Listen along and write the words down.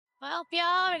Well,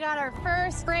 y'all, we got our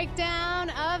first breakdown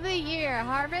of the year.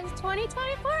 Harvest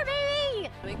 2024, baby!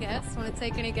 Any guess? Want to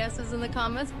take any guesses in the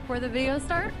comments before the video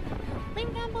starts?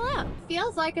 Link down below.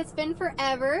 Feels like it's been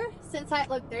forever since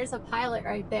look, there's a pilot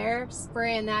right there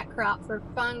spraying that crop for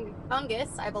fungus,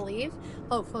 I believe.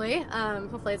 Hopefully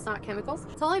it's not chemicals.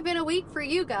 It's only been a week for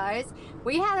you guys.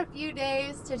 We had a few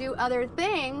days to do other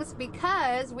things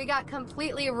because we got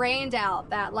completely rained out.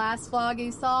 That last vlog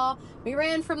you saw, we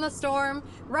ran from the storm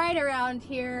right around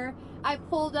here. I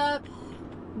pulled up.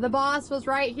 The boss was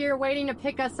right here waiting to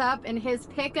pick us up in his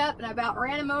pickup, and I about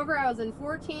ran him over. I was in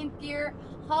 14th gear,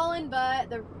 hauling butt.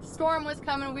 The storm was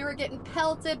coming. We were getting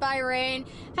pelted by rain.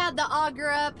 Had the auger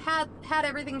up, had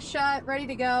everything shut, ready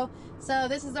to go. So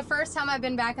this is the first time I've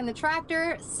been back in the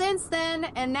tractor since then,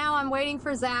 and now I'm waiting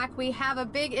for Zach. We have a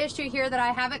big issue here that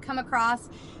I haven't come across,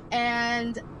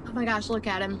 and oh my gosh, look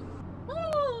at him.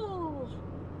 Ooh,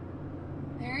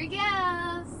 there he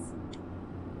goes.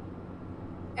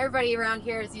 Everybody around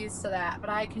here is used to that, but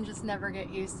I can just never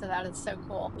get used to that. It's so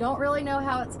cool. Don't really know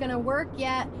how it's gonna work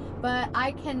yet, but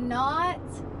I cannot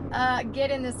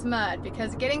get in this mud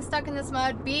because getting stuck in this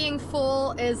mud, being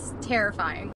full, is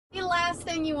terrifying. The last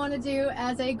thing you want to do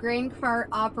as a grain cart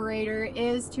operator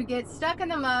is to get stuck in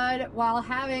the mud while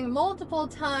having multiple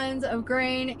tons of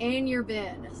grain in your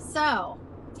bin. So,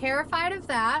 terrified of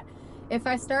that. If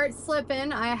I start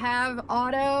slipping, I have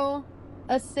auto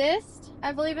assist,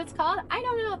 I believe it's called. I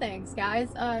don't know things, guys.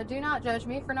 Do not judge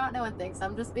me for not knowing things.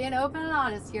 I'm just being open and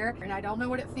honest here. And I don't know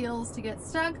what it feels to get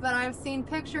stuck, but I've seen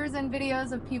pictures and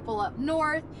videos of people up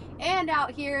north and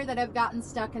out here that have gotten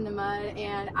stuck in the mud,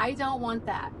 and I don't want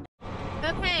that.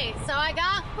 Okay, so I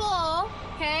got full,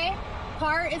 okay?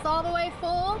 Cart is all the way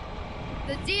full.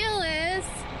 The deal is,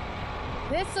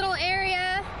 this little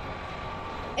area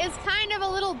is kind of a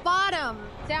little bottom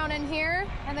down in here,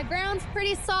 and the ground's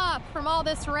pretty soft from all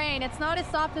this rain. It's not as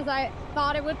soft as I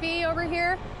thought it would be over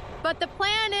here, but the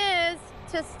plan is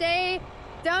to stay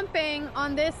dumping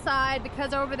on this side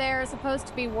because over there is supposed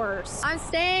to be worse. I'm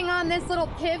staying on this little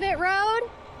pivot road,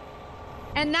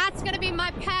 and that's gonna be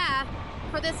my path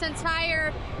for this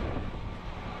entire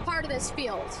part of this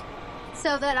field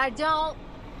so that I don't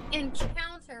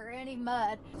encounter any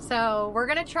mud. So we're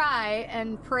gonna try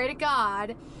and pray to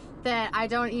God that I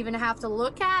don't even have to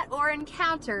look at or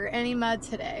encounter any mud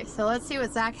today. So let's see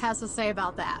what Zach has to say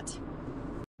about that.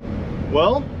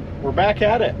 Well, we're back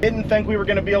at it. Didn't think we were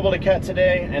gonna be able to cut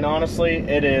today, and honestly,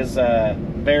 it is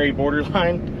very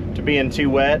borderline to being too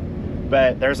wet,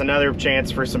 but there's another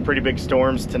chance for some pretty big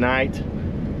storms tonight,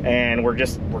 and we're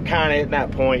kind of at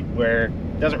that point where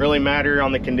it doesn't really matter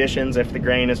on the conditions. If the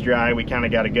grain is dry, we kind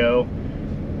of got to go.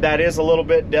 That is a little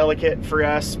bit delicate for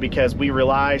us because we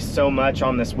rely so much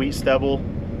on this wheat stubble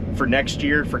for next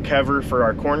year for cover for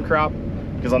our corn crop,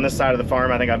 because on this side of the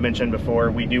farm, I think I've mentioned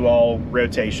before, we do all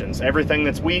rotations. Everything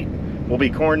that's wheat will be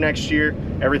corn next year.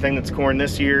 Everything that's corn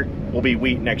this year will be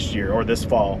wheat next year or this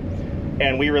fall.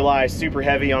 And we rely super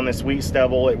heavy on this wheat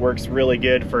stubble. It works really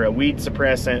good for a weed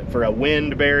suppressant, for a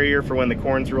wind barrier for when the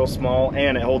corn's real small,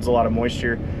 and it holds a lot of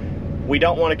moisture. We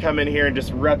don't want to come in here and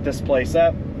just rut this place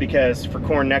up, because for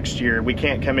corn next year, we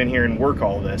can't come in here and work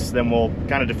all this. Then we'll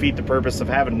kind of defeat the purpose of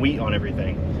having wheat on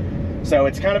everything. So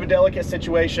it's kind of a delicate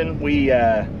situation. We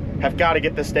have got to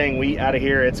get this dang wheat out of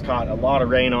here. It's caught a lot of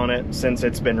rain on it since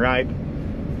it's been ripe.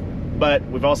 But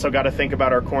we've also got to think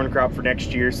about our corn crop for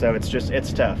next year, so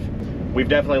it's tough. We've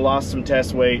definitely lost some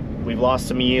test weight. We've lost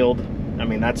some yield. I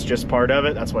mean, that's just part of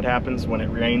it. That's what happens when it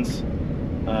rains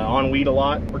on wheat a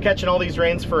lot. We're catching all these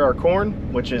rains for our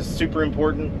corn, which is super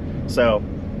important. So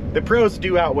the pros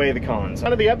do outweigh the cons.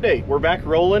 Kind of the update. We're back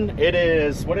rolling. It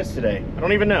is, what is today? I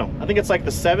don't even know. I think it's like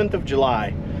the 7th of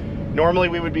July. Normally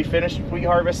we would be finished with wheat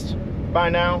harvest by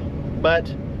now, but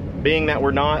being that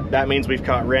we're not, that means we've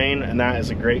caught rain, and that is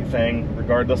a great thing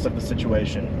regardless of the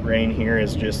situation. Rain here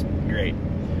is just great.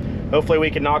 Hopefully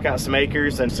we can knock out some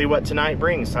acres and see what tonight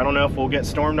brings. I don't know if we'll get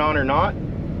stormed on or not,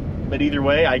 but either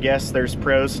way, I guess there's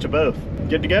pros to both.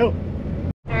 Good to go.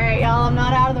 All right, y'all, I'm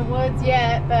not out of the woods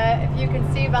yet, but if you can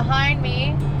see behind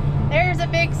me, there's a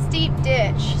big steep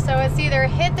ditch. So it's either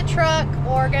hit the truck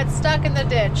or get stuck in the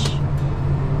ditch.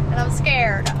 And I'm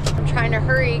scared. I'm trying to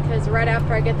hurry because right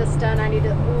after I get this done, I need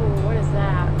to, ooh, what is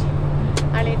that?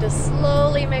 I need to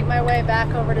slowly make my way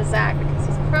back over to Zach because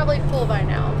he's probably full by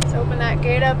now. Let's open that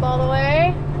gate up all the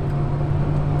way.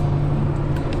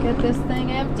 Get this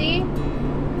thing empty.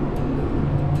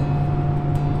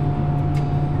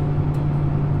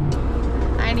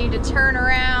 I need to turn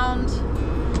around,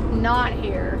 not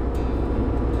here.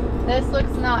 This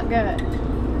looks not good.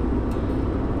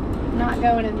 Not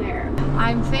going in there.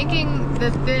 I'm thinking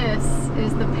that this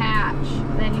is the patch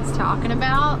that he's talking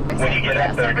about? When you get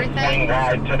up there, just swing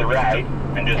wide to the right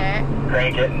and just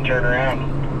crank it and turn around.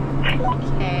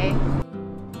 Okay.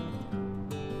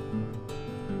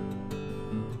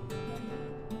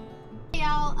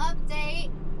 Y'all,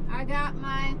 update. I got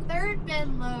my third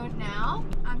bin load now.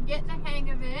 I'm getting the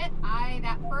hang of it.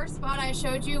 That first spot I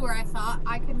showed you where I thought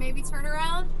I could maybe turn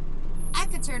around, I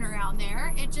could turn around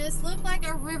there. It just looked like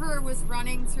a river was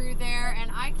running through there, and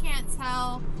I can't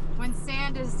tell when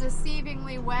sand is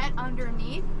deceivingly wet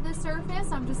underneath the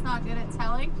surface. I'm just not good at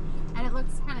telling, and it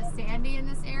looks kind of sandy in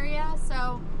this area.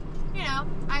 So, you know,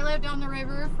 I lived on the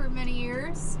river for many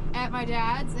years at my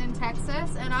dad's in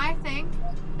Texas, and I think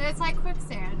that it's like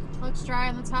quicksand. It looks dry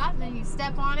on the top, and then you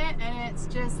step on it, and it's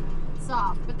just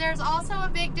soft. But there's also a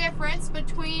big difference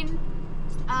between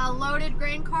a loaded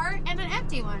grain cart and an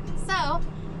empty one. So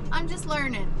I'm just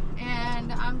learning,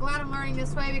 and I'm glad I'm learning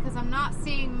this way because I'm not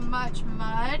seeing much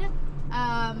mud,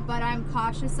 but I'm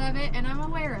cautious of it and I'm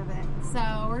aware of it.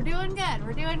 So we're doing good.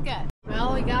 We're doing good.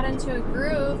 Well, we got into a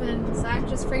groove and Zach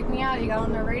just freaked me out. He got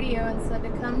on the radio and said to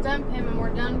come dump him and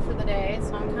we're done for the day.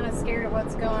 So I'm kind of scared of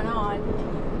what's going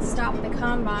on. Stop the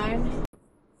combine.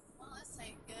 Well, this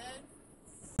ain't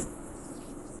good.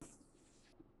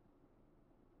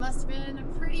 Must have been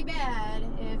pretty bad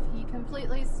if he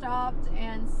completely stopped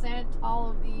and sent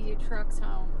all of the trucks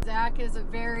home. Zach is a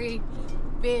very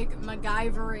big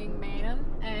MacGyvering man,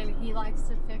 and he likes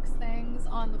to fix things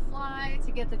on the fly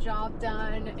to get the job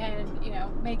done and, you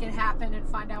know, make it happen and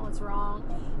find out what's wrong.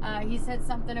 He said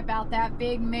something about that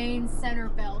big main center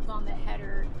belt on the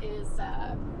header is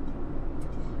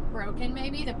broken,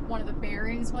 maybe. One of the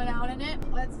bearings went out in it.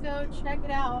 Let's go check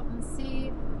it out and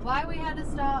see why we had to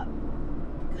stop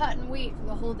cutting wheat for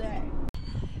the whole day.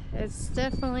 It's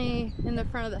definitely in the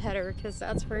front of the header because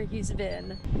that's where he's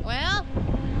been. Well,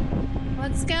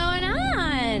 what's going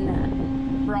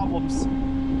on? Problems.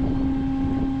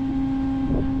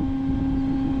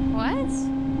 What?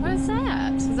 What is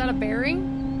that? Is that a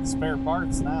bearing? Spare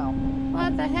parts now.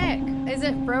 What the heck? Is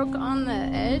it broke on the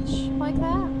edge like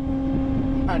that?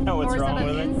 I know what's wrong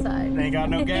with it. Inside? They ain't got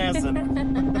no gas in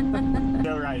it.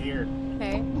 Go right here.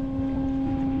 Okay.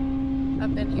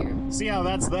 Up in here. See how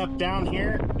that's up down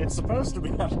here? It's supposed to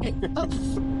be up here.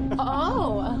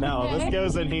 Oh. No, okay. This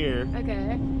goes in here.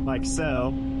 Okay. Like so.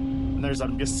 And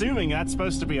I'm assuming that's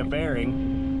supposed to be a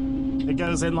bearing. It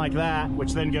goes in like that,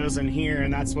 which then goes in here,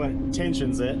 and that's what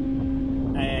tensions it.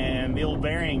 And the old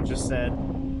bearing just said,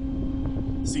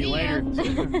 see you later.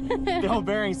 The old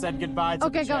bearing said goodbye to the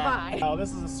goodbye. Oh,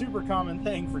 this is a super common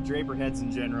thing for draper heads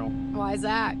in general. Why is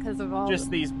that? Because of all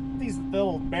just these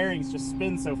little bearings just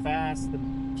spin so fast.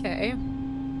 Okay.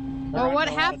 Well, what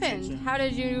happened? How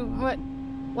did you,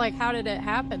 how did it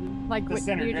happen? Like the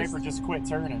center draper just quit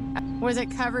turning. Was it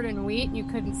covered in wheat and you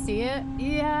couldn't see it?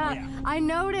 Yeah. Oh, yeah. I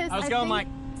noticed. I was going like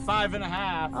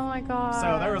 5.5. Oh my God.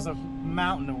 So there was a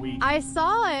mountain of wheat. I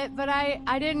saw it, but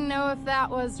I didn't know if that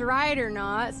was right or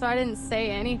not, so I didn't say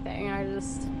anything. I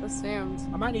just assumed.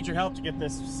 I might need your help to get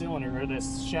this cylinder or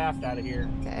this shaft out of here.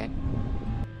 Okay.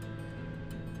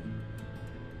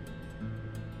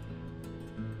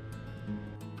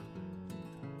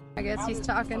 I guess he's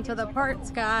talking to the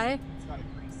parts guy.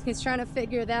 He's trying to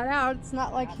figure that out. It's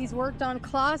not like he's worked on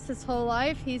cloths his whole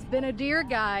life. He's been a deer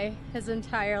guy his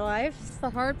entire life. It's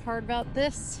the hard part about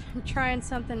this. I'm trying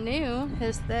something new,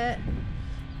 is that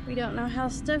we don't know how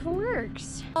stuff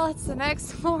works. Well, it's the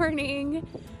next morning.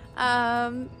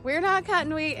 We're not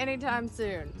cutting wheat anytime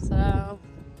soon. So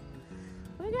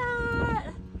we got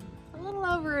a little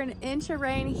over an inch of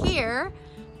rain here.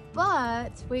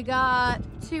 But we got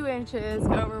 2 inches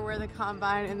over where the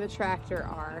combine and the tractor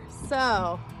are.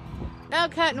 So, no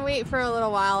cutting wheat for a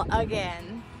little while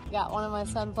again. Got one of my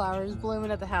sunflowers blooming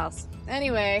at the house.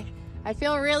 Anyway, I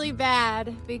feel really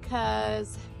bad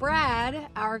because Brad,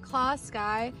 our cloths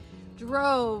guy,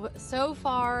 drove so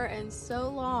far and so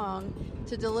long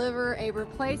to deliver a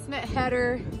replacement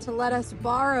header to let us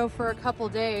borrow for a couple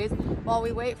days while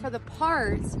we wait for the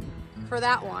parts for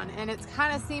that one. And it's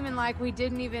kind of seeming like we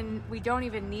don't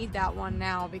even need that one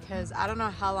now because I don't know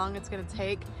how long it's gonna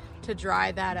take to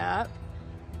dry that up,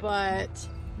 but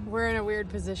we're in a weird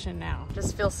position now.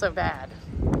 Just feels so bad.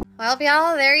 Well,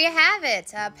 y'all, there you have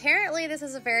it. Apparently, this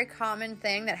is a very common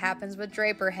thing that happens with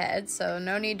draper heads, so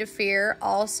no need to fear.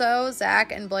 Also,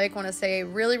 Zach and Blake want to say a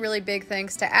really, really big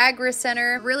thanks to Agri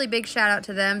Center. Really big shout out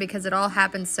to them because it all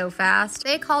happened so fast.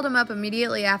 They called them up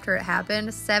immediately after it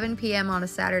happened, 7 p.m. on a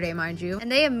Saturday, mind you,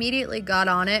 and they immediately got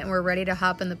on it and were ready to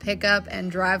hop in the pickup and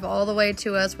drive all the way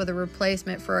to us with a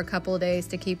replacement for a couple of days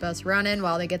to keep us running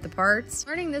while they get the parts.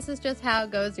 Learning this is just how it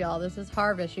goes, y'all. This is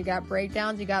harvest. You got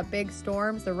breakdowns, you got big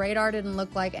storms, the rain radar didn't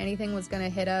look like anything was gonna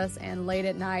hit us, and late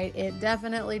at night, it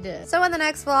definitely did. So in the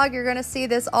next vlog, you're gonna see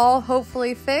this all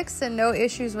hopefully fixed and no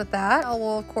issues with that. I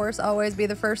will, of course, always be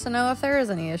the first to know if there is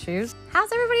any issues.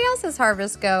 How's everybody else's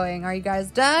harvest going? Are you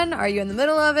guys done? Are you in the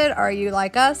middle of it? Are you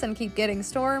like us and keep getting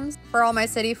storms? For all my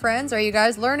city friends, are you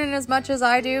guys learning as much as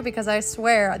I do? Because I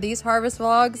swear, these harvest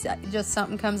vlogs, just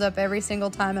something comes up every single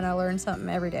time and I learn something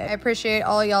every day. I appreciate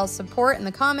all y'all's support in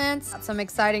the comments. Got some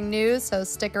exciting news, so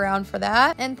stick around for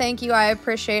that. And thank you, I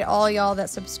appreciate all y'all that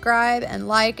subscribe and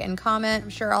like and comment. I'm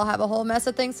sure I'll have a whole mess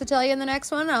of things to tell you in the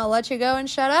next one. I'll let you go and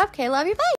shut up. Okay, love you, bye.